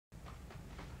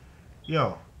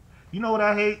Yo, you know what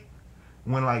I hate?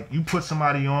 When like you put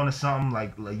somebody on to something,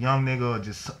 like a young nigga or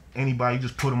just anybody, you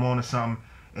just put them on to something,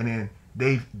 and then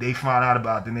they find out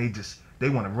about it, then they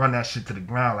want to run that shit to the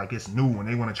ground like it's new, and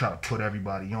they want to try to put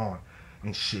everybody on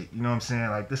and shit. You know what I'm saying?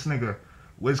 Like this nigga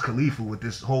Wiz Khalifa with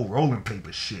this whole rolling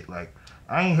paper shit. Like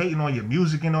I ain't hating on your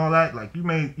music and all that. Like you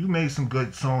made some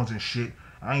good songs and shit.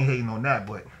 I ain't hating on that,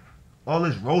 but all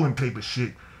this rolling paper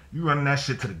shit, you running that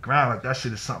shit to the ground like that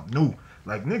shit is something new.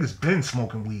 Like niggas been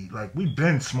smoking weed. Like we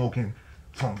been smoking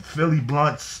from Philly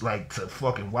blunts like to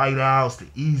fucking White Owls to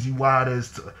Easy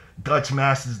Waters to Dutch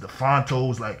Masters to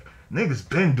Fontos. Like niggas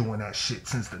been doing that shit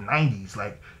since the 90s.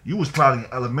 Like you was probably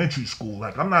in elementary school.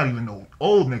 Like I'm not even no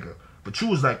old nigga, but you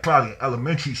was like probably in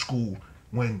elementary school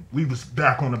when we was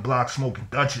back on the block smoking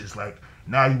Dutches. Like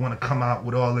now you want to come out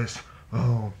with all this,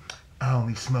 oh, I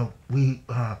only smoke weed,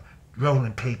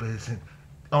 rolling papers and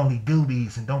only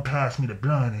doobies and don't pass me the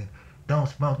blunt and don't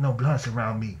smoke no blunts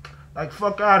around me. Like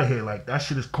fuck out of here. Like that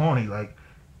shit is corny. Like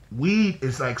weed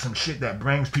is like some shit that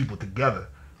brings people together.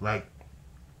 Like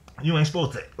you ain't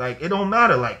supposed to, like it don't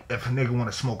matter like if a nigga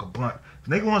wanna smoke a blunt. If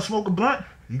a nigga wanna smoke a blunt,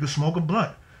 you can smoke a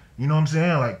blunt. You know what I'm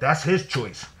saying? Like that's his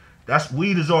choice. That's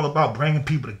weed is all about bringing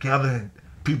people together and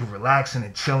people relaxing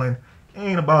and chilling. It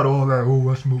ain't about all that, oh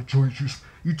I smoke joints.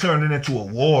 You turned it into a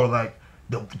war like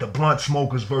the blunt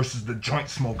smokers versus the joint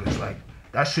smokers. Like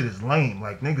that shit is lame.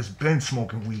 Like niggas been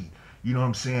smoking weed. You know what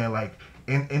I'm saying? Like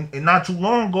and not too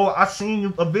long ago I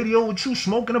seen a video with you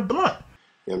smoking a blunt.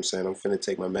 You know what I'm saying? I'm finna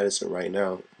take my medicine right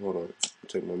now. Hold on.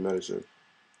 Take my medicine.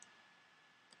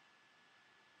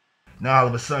 Now all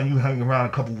of a sudden you hang around a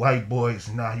couple white boys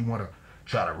and now you wanna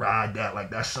try to ride that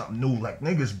like that's something new. Like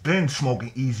niggas been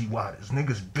smoking easy waters.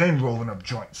 Niggas been rolling up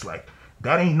joints. Like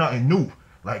that ain't nothing new.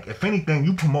 Like if anything,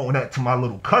 you promoting that to my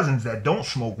little cousins that don't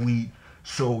smoke weed.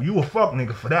 So you a fuck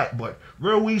nigga for that. But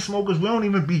real weed smokers, we don't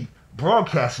even be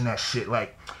broadcasting that shit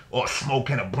like or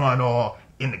smoking a blunt or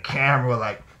in the camera.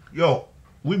 Like, yo,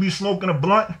 we be smoking a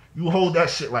blunt, you hold that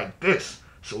shit like this.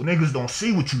 So niggas don't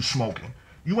see what you smoking.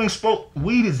 You ain't supposed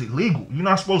weed is illegal. You're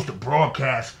not supposed to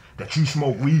broadcast that you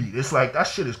smoke weed. It's like that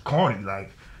shit is corny.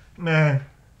 Like, man,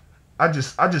 I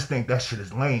just think that shit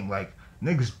is lame. Like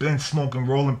niggas been smoking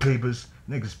rolling papers,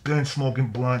 niggas been smoking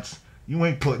blunts. You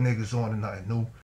ain't put niggas on to nothing new.